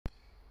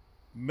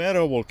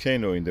Mera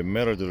volcano in the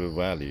Meradalir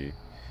Valley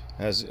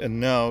has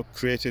now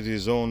created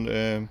its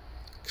own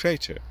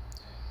crater,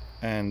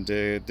 and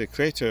the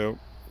crater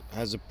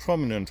has a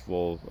prominent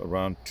wall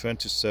around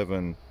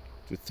 27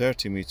 to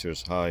 30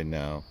 meters high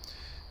now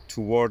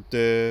toward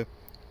the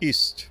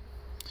east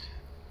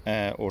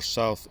or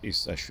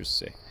southeast, I should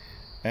say.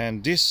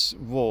 And this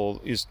wall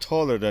is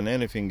taller than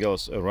anything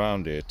else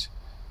around it,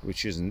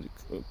 which is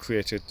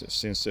created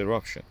since the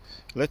eruption.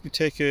 Let me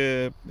take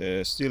a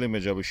still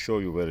image. I will show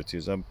you where it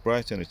is. I'll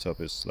brighten it up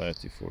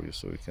slightly for you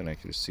so you can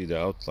actually see the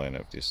outline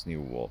of this new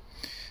wall.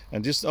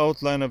 And this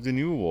outline of the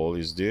new wall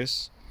is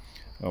this.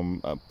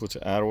 I put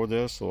an arrow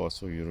there so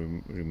also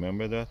you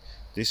remember that.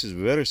 This is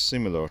very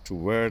similar to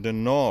where the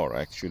Nar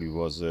actually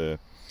was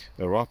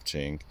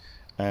erupting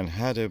and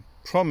had a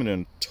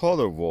prominent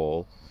taller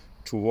wall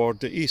toward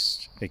the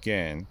east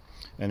again,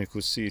 and you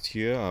could see it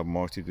here. I've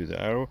marked it with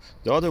the arrow.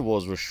 The other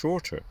walls were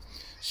shorter,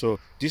 so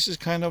this is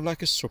kind of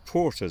like a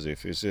support, as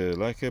if it's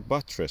like a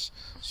buttress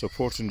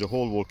supporting the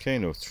whole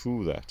volcano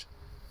through that.